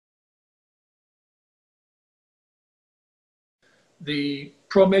The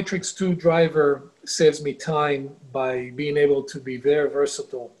Pro Matrix 2 driver saves me time by being able to be very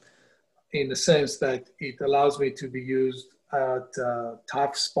versatile in the sense that it allows me to be used at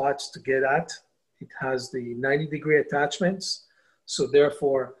tough spots to get at. It has the 90-degree attachments. So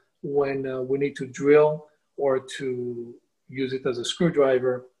therefore, when we need to drill or to use it as a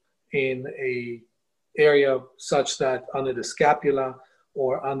screwdriver in a area such that under the scapula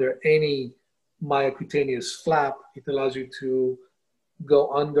or under any myocutaneous flap, it allows you to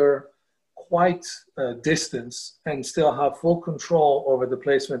go under quite a distance and still have full control over the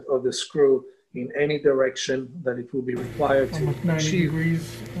placement of the screw in any direction that it will be required to achieve. 90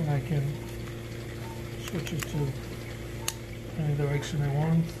 degrees, and I can switch it to any direction I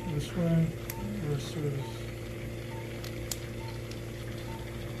want, this way versus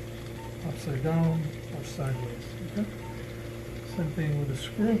upside down or sideways. Okay. Same thing with the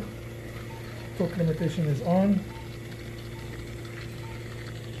screw. Torque limitation is on.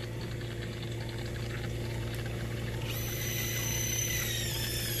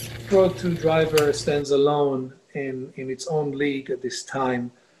 Pro 2 driver stands alone in its own league at this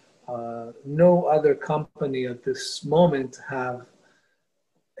time. No other company at this moment have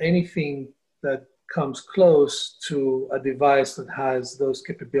anything that comes close to a device that has those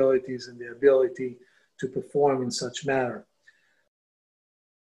capabilities and the ability to perform in such manner.